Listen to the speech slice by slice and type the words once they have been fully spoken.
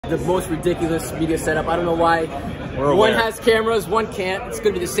the most ridiculous media setup. I don't know why. One has cameras, one can't. It's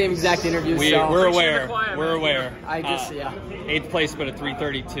going to be the same exact interview. We're aware. We're aware. I just, yeah. 8th place, but a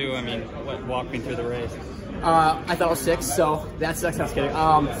 3:32. I mean, walk me through the race. I thought it was 6, so that sucks. I was kidding.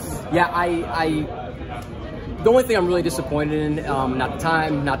 Yeah, the only thing I'm really disappointed in, not the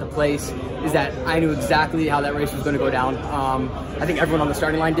time, not the place, is that I knew exactly how that race was going to go down. I think everyone on the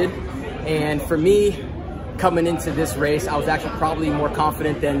starting line did. And for me, coming into this race, I was actually probably more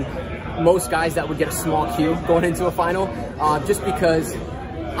confident than most guys that would get a small Q going into a final, just because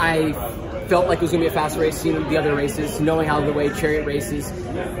I felt like it was going to be a fast race, seeing the other races, knowing how the way Chariot races.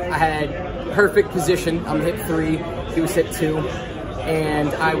 I had perfect position. I'm hit 3, he was hit 2, and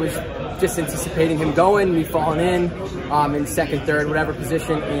I was just anticipating him going, me falling in 2nd, 3rd, whatever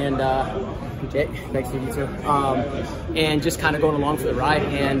position, and thanks to you too, and just kind of going along for the ride.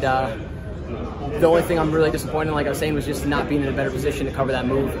 And the only thing I'm really disappointed in, like I was saying, was just not being in a better position to cover that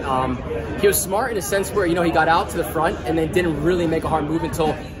move. He was smart in a sense where, you know, he got out to the front and then didn't really make a hard move until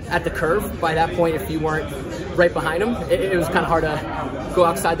at the curve. By that point, if you weren't right behind him, it was kind of hard to go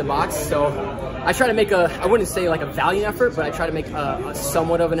outside the box. So I try to make I wouldn't say like a valiant effort, but I try to make a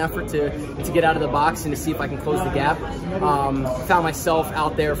somewhat of an effort to get out of the box and to see if I can close the gap. Found myself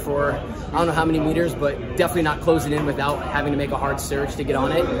out there for, I don't know how many meters, but definitely not closing in without having to make a hard surge to get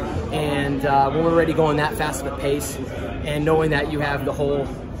on it. And when we're already going that fast of a pace and knowing that you have the whole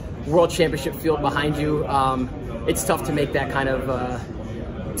world championship field behind you, it's tough to make that kind of,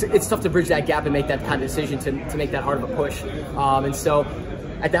 it's tough to bridge that gap and make that kind of decision to make that hard of a push. And so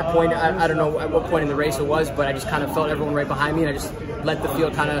at that point, I don't know at what point in the race it was, but I just kind of felt everyone right behind me, and I just let the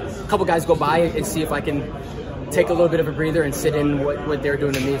field kind of, a couple guys go by and see if I can take a little bit of a breather and sit in what they're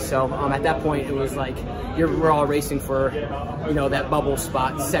doing to me. So at that point, it was like we're all racing for, you know, that bubble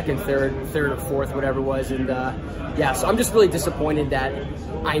spot, 2nd, 3rd or 4th, whatever it was. And yeah, so I'm just really disappointed that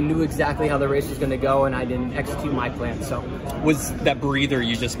I knew exactly how the race was going to go and I didn't execute my plan. So was that breather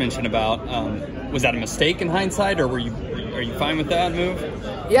you just mentioned about, was that a mistake in hindsight, or are you fine with that move?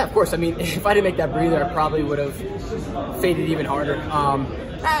 Yeah, of course. I mean, if I didn't make that breather, I probably would have faded even harder.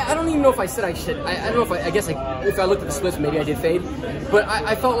 I don't even know if I said I should. I don't know if I guess if I looked at the splits, maybe I did fade. But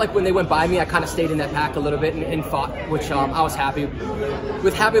I felt like when they went by me, I kind of stayed in that pack a little bit and fought, which I was happy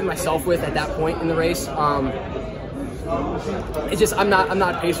with myself with at that point in the race. It's just I'm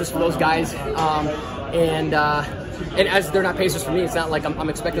not pacers for those guys, and as they're not pacers for me, it's not like I'm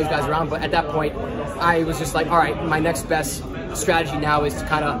expecting those guys around. But at that point, I was just like, all right, my next best strategy now is to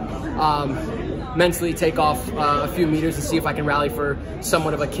kind of mentally take off a few meters and see if I can rally for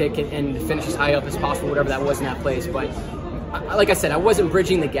somewhat of a kick and finish as high up as possible, whatever that was in that place. But like I said, I wasn't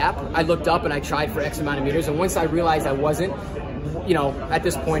bridging the gap. I looked up and I tried for X amount of meters, and once I realized I wasn't, you know, at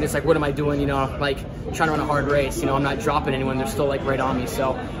this point, it's like, what am I doing? You know, like trying to run a hard race. You know, I'm not dropping anyone. They're still like right on me.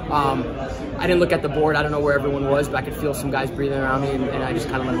 So I didn't look at the board. I don't know where everyone was, but I could feel some guys breathing around me, and I just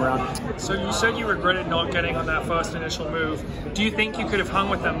kind of let them around. So you said you regretted not getting on that first initial move. Do you think you could have hung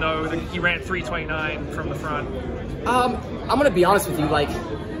with them though? He ran 3:29 from the front. I'm gonna be honest with you. Like,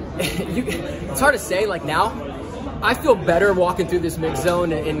 it's hard to say. Like now, I feel better walking through this mix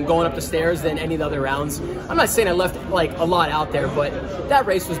zone and going up the stairs than any of the other rounds. I'm not saying I left like a lot out there, but that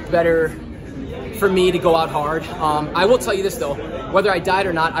race was better for me to go out hard. I will tell you this though, whether I died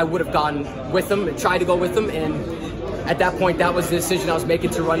or not, I would have gone with them and tried to go with them. And at that point, that was the decision I was making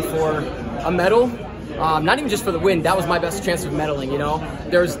to run for a medal. Not even just for the win, that was my best chance of medaling, you know?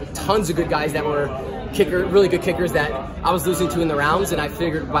 There's tons of good guys that were really good kickers that I was losing to in the rounds, and I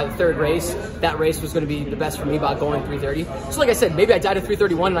figured by the 3rd race, that race was going to be the best for me by going 3:30. So like I said, maybe I died at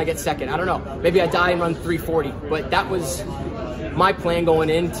 3:31 and I get 2nd. I don't know. Maybe I die and run 3:40. But that was my plan going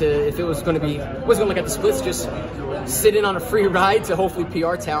into, if it was going to be, wasn't going to look at the splits, just sit in on a free ride to hopefully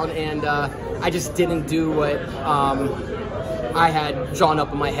PR town, and I just didn't do what I had drawn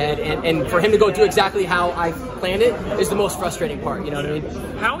up in my head, and for him to go do exactly how I planned it is the most frustrating part, you know what I mean?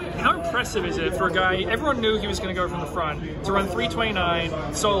 How impressive is it for a guy, everyone knew he was going to go from the front, to run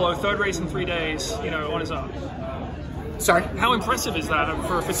 3:29 solo, 3rd race in 3 days, you know, on his own? Sorry? How impressive is that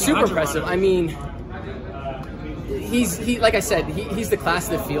for a 1500? Super impressive. I mean, he like I said, he's the class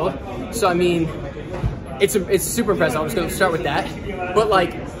of the field, so I mean, it's super impressive. I was going to start with that, but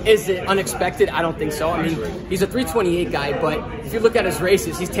like, is it unexpected? I don't think so. I mean, he's a 3:28 guy, but if you look at his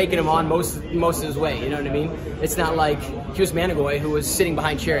races, he's taking him on most of his way. You know what I mean? It's not like he was Manigoy, who was sitting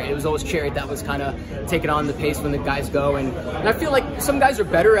behind Chariot. It was always Chariot that was kind of taking on the pace when the guys go. And I feel like some guys are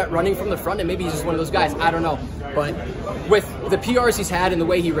better at running from the front, and maybe he's just one of those guys. I don't know. But with the PRs he's had and the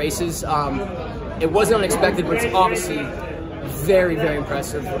way he races, it wasn't unexpected, but it's obviously very, very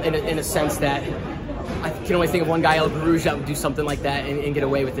impressive in a sense that I can only think of one guy, El Rouge, that would do something like that and get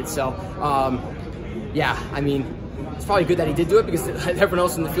away with it. So, yeah, I mean, it's probably good that he did do it because everyone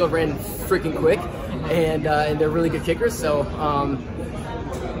else in the field ran freaking quick, and they're really good kickers. So,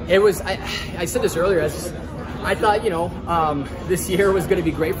 it was. I said this earlier. I thought, you know, this year was going to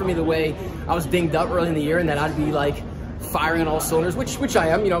be great for me the way I was dinged up early in the year, and that I'd be like firing on all cylinders, which I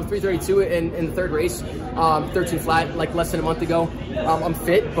am. You know, 332 in the third race, 13 flat, like less than a month ago. I'm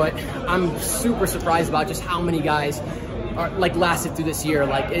fit, but I'm super surprised about just how many guys are like lasted through this year.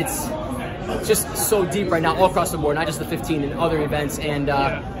 Like it's just so deep right now, all across the board, not just the 15 and other events. And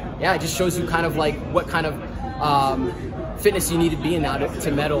yeah, it just shows you kind of like what kind of fitness you need to be in now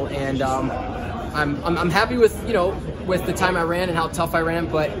to medal. And I'm happy with, you know, with the time I ran and how tough I ran,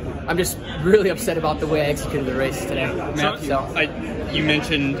 but I'm just really upset about the way I executed the race today. You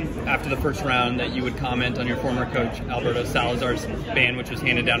mentioned after the first round that you would comment on your former coach Alberto Salazar's ban, which was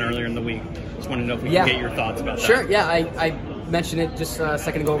handed down earlier in the week. Just wanted to know if we could get your thoughts about that. Sure. Yeah, I mentioned it just a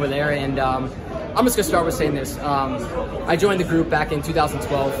second ago over there, and I'm just gonna start with saying this. I joined the group back in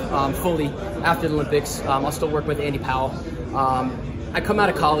 2012 fully after the Olympics. I'll still work with Andy Powell. I come out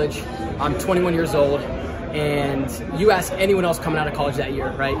of college. I'm 21 years old, and you ask anyone else coming out of college that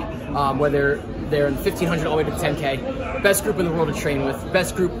year, right? Whether they're in the 1500 all the way to the 10K, best group in the world to train with,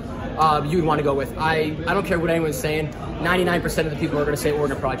 best group you would want to go with. I don't care what anyone's saying. 99% of the people are going to say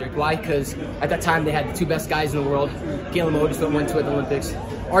Oregon Project. Why? Because at that time they had the two best guys in the world. Galen Moe just went to at the Olympics.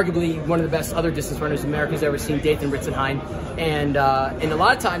 Arguably one of the best other distance runners America's ever seen, Dathan Ritzenheim. And a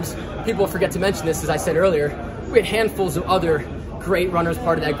lot of times people forget to mention this, as I said earlier. We had handfuls of other great runners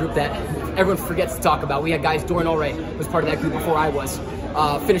part of that group that everyone forgets to talk about. We had guys, Dorian Allray was part of that group before I was.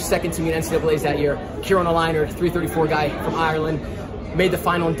 Finished second to me in NCAAs that year. Kieran O'Liner, 334 guy from Ireland, made the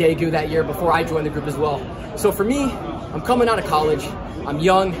final in Daegu that year before I joined the group as well. So for me, I'm coming out of college, I'm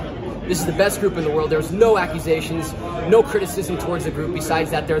young, this is the best group in the world. There's no accusations, no criticism towards the group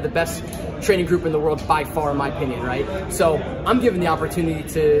besides that they're the best training group in the world by far, in my opinion, right? So I'm given the opportunity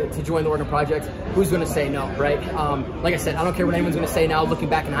to join the Oregon Project. Who's going to say no, right? Like I said, I don't care what anyone's going to say now, looking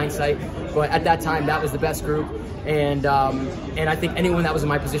back in hindsight, but at that time, that was the best group, and I think anyone that was in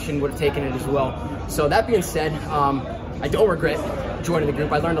my position would have taken it as well. So that being said, I don't regret joining the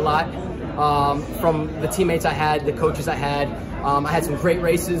group. I learned a lot from the teammates I had, the coaches I had. I had some great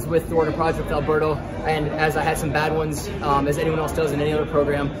races with the Oregon Project with Alberto, and as I had some bad ones, as anyone else does in any other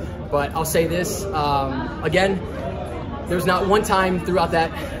program. But I'll say this, again, there's not one time throughout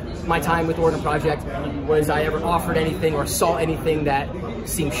my time with the Oregon Project was I ever offered anything or saw anything that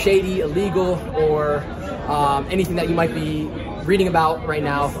seemed shady, illegal, or anything that you might be reading about right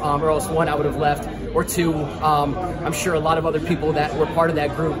now, or else one, I would have left, or two, I'm sure a lot of other people that were part of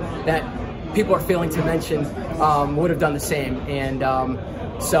that group that people are failing to mention would have done the same. And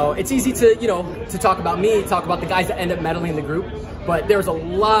so it's easy to, you know, to talk about me, talk about the guys that end up medaling in the group, but there's a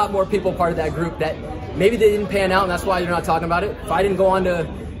lot more people part of that group that maybe they didn't pan out, and that's why they're not talking about it. If I didn't go on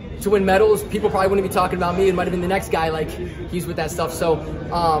to win medals, people probably wouldn't be talking about me. It might have been the next guy, like he's with that stuff. So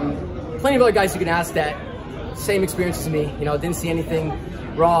plenty of other guys you can ask that same experience as me, you know, didn't see anything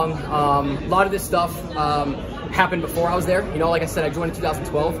wrong. A lot of this stuff happened before I was there. You know, like I said, I joined in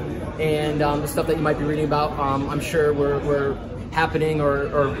 2012, and the stuff that you might be reading about, I'm sure were happening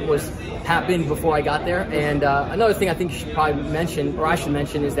or was happened before I got there. And another thing I think you should probably mention, or I should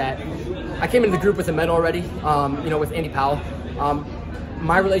mention, is that I came into the group with a medal already, you know, with Andy Powell.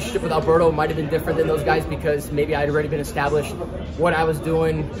 My relationship with Alberto might have been different than those guys because maybe I had already been established. What I was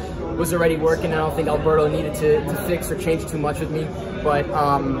doing was already working. I don't think Alberto needed to fix or change too much with me. But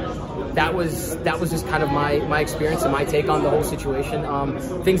that was just kind of my experience and my take on the whole situation.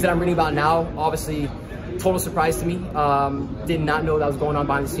 Things that I'm reading about now, obviously, total surprise to me. Did not know that was going on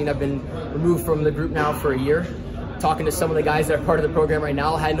behind the scene. I've been removed from the group now for a year. Talking to some of the guys that are part of the program right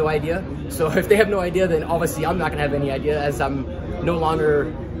now, I had no idea. So if they have no idea, then obviously I'm not gonna have any idea, as I'm no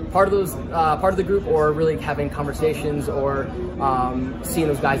longer part of the group, or really having conversations or seeing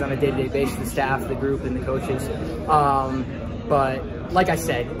those guys on a day-to-day basis, the staff, the group, and the coaches. But like I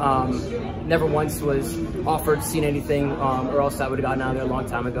said, never once was offered, seen anything, or else I would have gotten out of there a long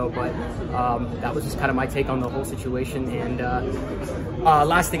time ago. But that was just kind of my take on the whole situation. And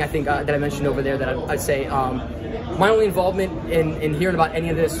last thing I think that I mentioned over there that I'd say, my only involvement in hearing about any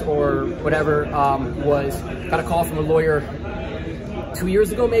of this or whatever was got a call from a lawyer 2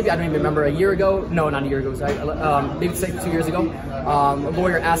 years ago, maybe, I don't even remember, a year ago, no, not a year ago, maybe say 2 years ago, a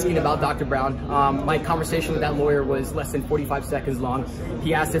lawyer asking about Dr. Brown. My conversation with that lawyer was less than 45 seconds long.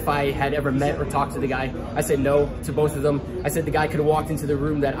 He asked if I had ever met or talked to the guy. I said no to both of them. I said the guy could have walked into the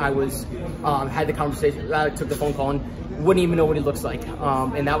room that I was, had the conversation, I took the phone call in, wouldn't even know what he looks like.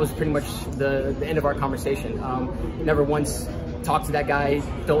 And that was pretty much the end of our conversation. Never once talked to that guy,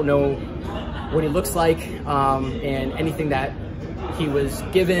 don't know what he looks like, and anything that he was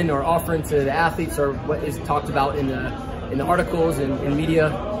given or offering to the athletes or what is talked about in the articles and media,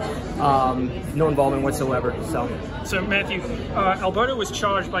 no involvement whatsoever. So Matthew, Alberto was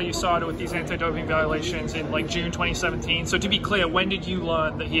charged by USADA with these anti-doping violations in like June 2017. So to be clear, when did you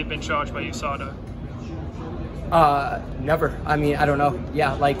learn that he had been charged by USADA? Never. I mean, I don't know.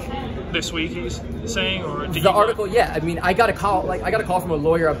 Yeah, like this week he's saying, or did the article? Yeah, I mean, I got a call from a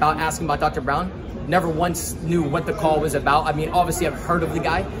lawyer about asking about Dr. Brown. Never once knew what the call was about. I mean, obviously I've heard of the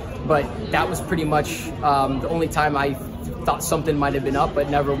guy, but that was pretty much the only time I thought something might have been up, but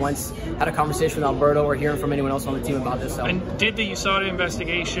never once had a conversation with Alberto or hearing from anyone else on the team about this. So. And did the USADA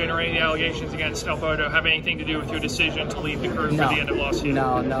investigation or any of the allegations against Alberto have anything to do with your decision to leave the crew for the end of last year?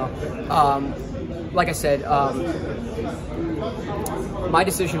 No. Like I said, my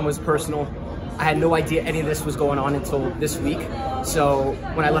decision was personal. I had no idea any of this was going on until this week. So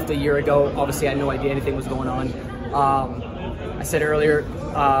when I left a year ago, obviously I had no idea anything was going on. I said earlier,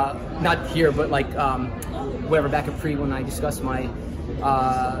 not here, but like whatever, back at pre when I discussed my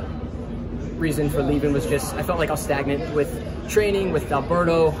reason for leaving was just, I felt like I was stagnant with training, with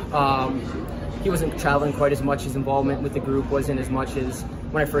Alberto. He wasn't traveling quite as much. His involvement with the group wasn't as much as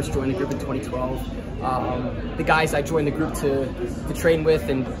when I first joined the group in 2012. The guys I joined the group to train with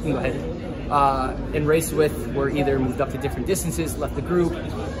and and race with were either moved up to different distances, left the group,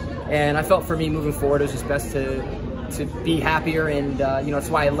 and I felt for me moving forward it was just best to be happier, and that's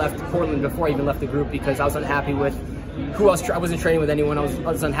why I left Portland before I even left the group, because I was unhappy with who else. I wasn't training with anyone. I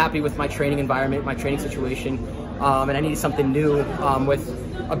was unhappy with my training environment, my training situation, and I needed something new with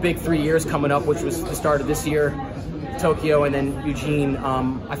a big 3 years coming up, which was the start of this year, Tokyo, and then Eugene.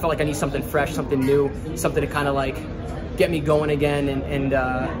 I felt like I need something fresh, something new, something to kind of like get me going again, and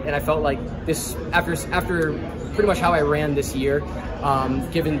I felt like this after pretty much how I ran this year,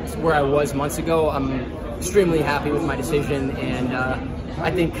 given where I was months ago, I'm extremely happy with my decision, and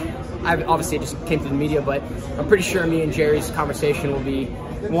I think obviously it just came through the media, but I'm pretty sure me and Jerry's conversation will be,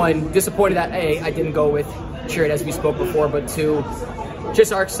 one, disappointed that A, I didn't go with Jared as we spoke before, but two,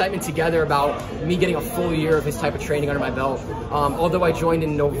 just our excitement together about me getting a full year of his type of training under my belt. Although I joined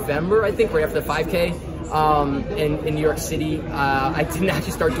in November, I think, right after the 5K in New York City, I didn't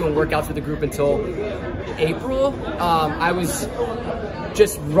actually start doing workouts with the group until April. I was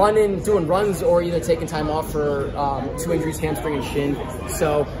just doing runs, or either taking time off for 2 injuries, hamstring and shin.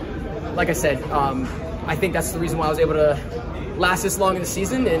 So, like I said, I think that's the reason why I was able to last this long in the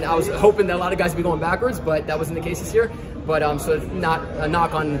season, and I was hoping that a lot of guys would be going backwards, but that wasn't the case this year. But so not a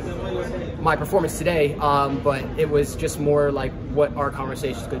knock on my performance today, but it was just more like what our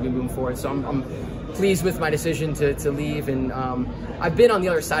conversation is going to be moving forward. So I'm pleased with my decision to leave, and I've been on the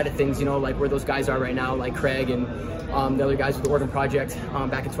other side of things, like where those guys are right now, like Craig and the other guys with the Oregon Project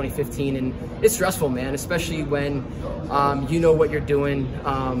back in 2015, and it's stressful, man, especially when you know what you're doing,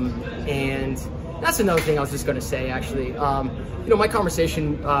 and that's another thing I was just going to say, actually. My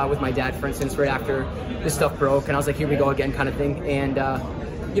conversation with my dad, for instance, right after this stuff broke, and I was like, here we go again kind of thing. And,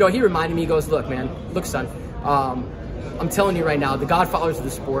 he reminded me, he goes, look, son, I'm telling you right now, the godfathers of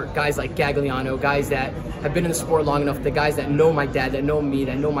the sport, guys like Gagliano, guys that have been in the sport long enough, the guys that know my dad, that know me,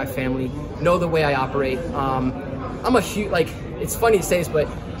 that know my family, know the way I operate. I'm a huge, it's funny to say this, but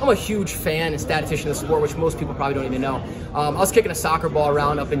I'm a huge fan and statistician of the sport, which most people probably don't even know. I was kicking a soccer ball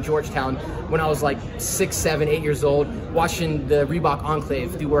around up in Georgetown when I was like 6, 7, 8 years old, watching the Reebok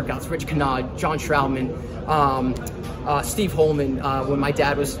Enclave do workouts, Rich Kennard, John Troutman, Steve Holman, when my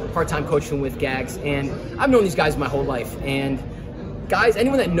dad was part-time coaching with Gags. And I've known these guys my whole life. And guys,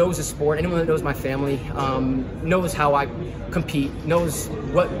 anyone that knows the sport, anyone that knows my family, knows how I compete, knows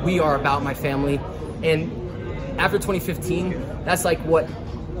what we are about, my family. And after 2015, that's like what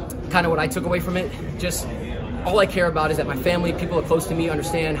I took away from it. Just all I care about is that my family, people close to me,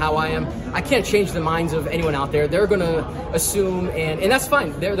 understand how I am. I can't change the minds of anyone out there. They're gonna assume, and that's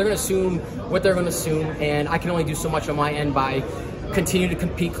fine. They're gonna assume what they're gonna assume, and I can only do so much on my end by continue to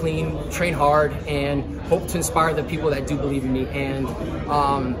compete clean, train hard, and hope to inspire the people that do believe in me. And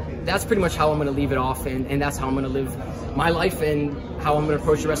that's pretty much how I'm gonna leave it off, and that's how I'm gonna live my life and how I'm gonna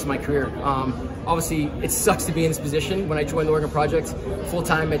approach the rest of my career. Obviously, it sucks to be in this position. When I joined the Oregon Project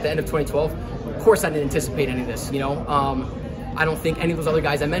full-time at the end of 2012, of course I didn't anticipate any of this, I don't think any of those other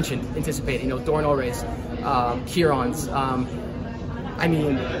guys I mentioned anticipated, Doran O'Reilly's, Kieran's,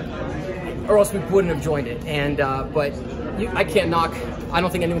 or else we wouldn't have joined it. And but I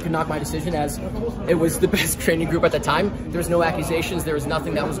don't think anyone could knock my decision, as it was the best training group at the time. There was no accusations, there was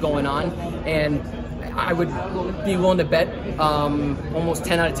nothing that was going on, and I would be willing to bet almost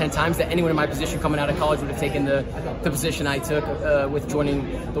 10 out of 10 times that anyone in my position coming out of college would have taken the position I took with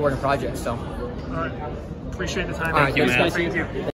joining the Oregon Project. So, all right, appreciate the time. All right, Thank you, man. Thank you.